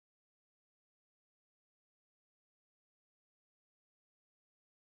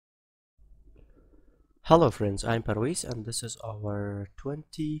Hello friends, I'm Parvez and this is our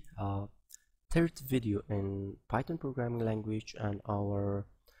 23rd video in Python programming language and our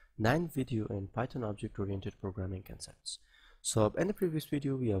 9th video in Python object-oriented programming concepts. So in the previous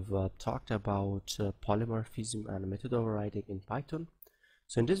video we have talked about polymorphism and method overriding in Python.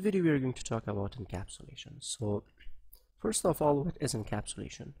 So in this video we are going to talk about encapsulation. So first of all, what is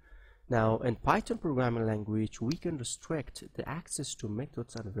encapsulation? Now in Python programming language we can restrict the access to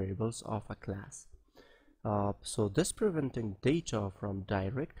methods and variables of a class. So this preventing data from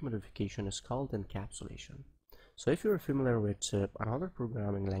direct modification is called encapsulation. So if you're familiar with another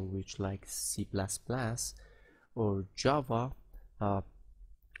programming language like C++ or Java,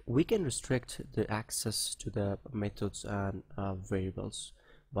 we can restrict the access to the methods and variables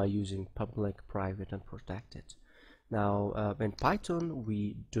by using public, private, and protected. Now in Python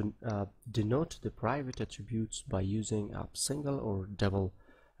we denote the private attributes by using single or double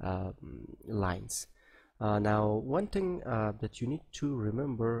lines. Now one thing that you need to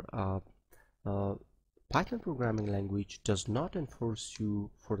remember, Python programming language does not enforce you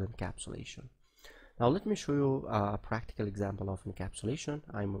for the encapsulation. Now let me show you a practical example of encapsulation.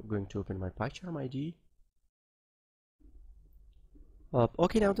 I'm going to open my PyCharm IDE.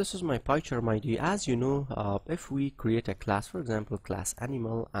 Okay, now this is my PyCharm IDE. As you know, if we create a class, for example class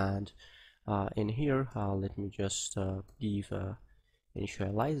animal, and in here let me just give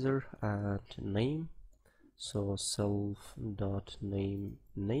initializer and name. So self.name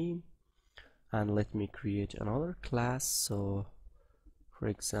name, and let me create another class. So for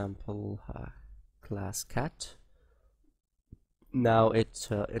example class cat. Now it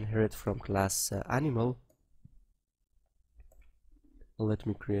inherits from class animal. Let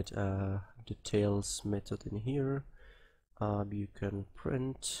me create a details method in here. You can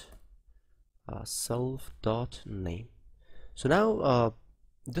print self.name. So now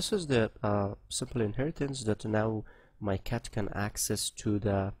this is the simple inheritance that now my cat can access to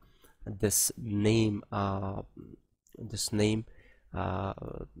the this name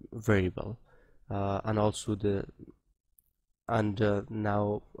variable, and also the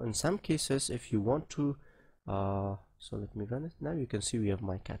now in some cases if you want to so let me run it. Now you can see we have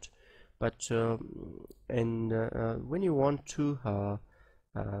my cat, but when you want to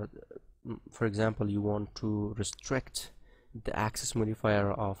for example you want to restrict the access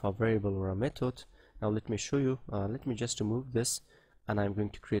modifier of a variable or a method. Now let me show you. Let me just remove this, and I'm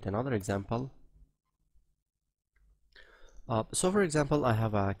going to create another example. So for example I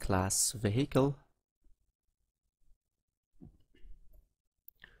have a class vehicle,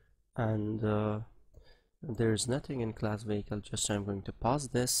 and there's nothing in class vehicle. Just I'm going to pause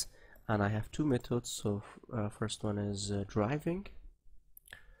this, and I have two methods. So first one is driving,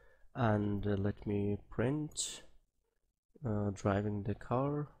 and let me print driving the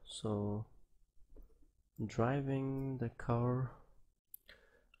car. So driving the car,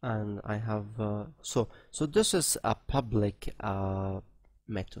 and I have so this is a public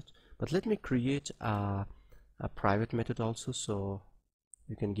method, but let me create a private method also. So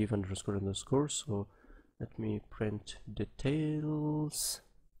you can give underscore. So let me print details.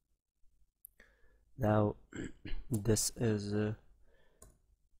 Now this is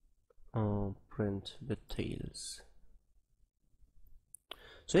print details.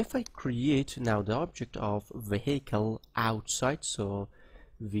 So if I create now the object of vehicle outside, so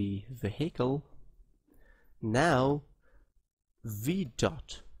vehicle, now v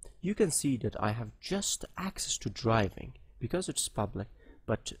dot, you can see that I have just access to driving because it's public,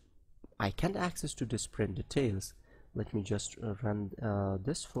 but I can't access to this print details. Let me just run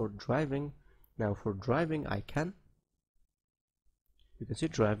this for driving. Now for driving I can, you can see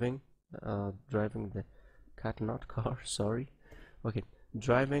driving driving the cat, not car, sorry. Okay,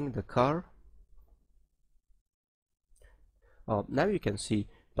 driving the car. Now you can see,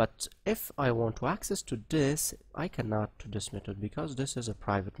 but if I want to access to this, I cannot to this method because this is a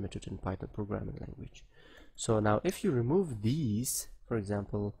private method in Python programming language. So now if you remove these, for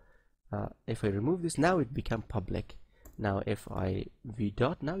example if I remove this, now it become public. Now if I v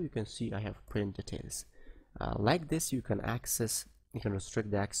dot, now you can see I have print details. Like this you can restrict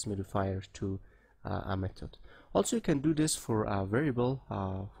the access modifier to a method. Also you can do this for a variable.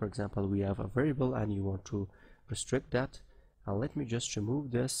 For example we have a variable and you want to restrict that. Let me just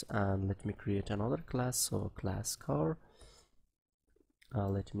remove this and let me create another class. So class car,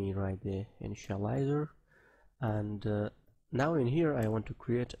 let me write the initializer, and now in here I want to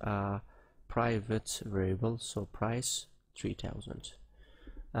create a private variable, so price 3000,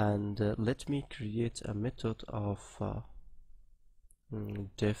 and let me create a method of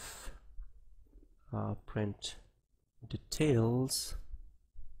def print details,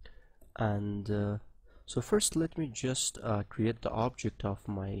 and So first let me just create the object of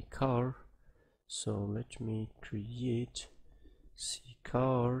my car. So let me create C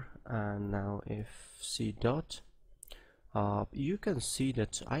car, and now if C dot, you can see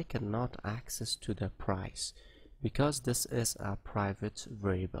that I cannot access to the price because this is a private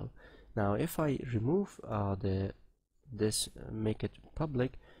variable. Now if I remove make it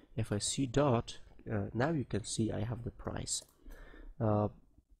public, if I C dot, now you can see I have the price.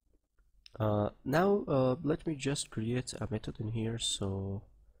 Now let me just create a method in here. So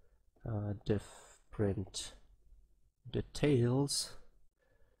def print details.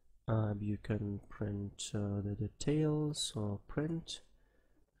 You can print the details, or print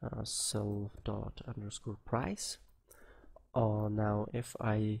self dot underscore price. Now if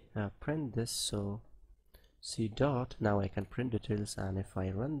I print this, so C dot, now I can print details, and if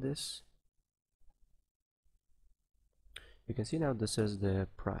I run this, you can see now this is the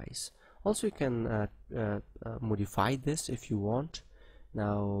price. Also you can modify this if you want.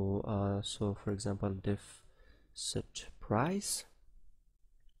 Now so for example, def set price,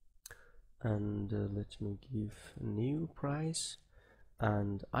 and let me give new price,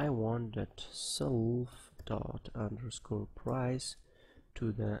 and I want that self dot underscore price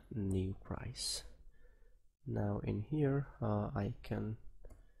to the new price. Now in here I can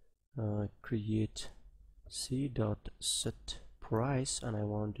create C dot set price, and I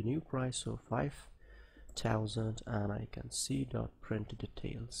want the new price, so 5,000, and I can C dot print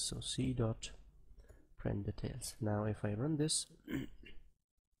details, so C dot print details. Now if I run this,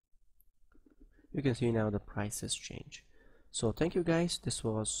 you can see now the prices change. So thank you guys, this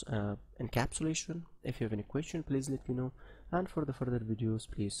was encapsulation. If you have any question, please let me know, and for the further videos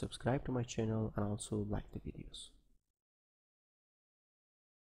please subscribe to my channel and also like the videos.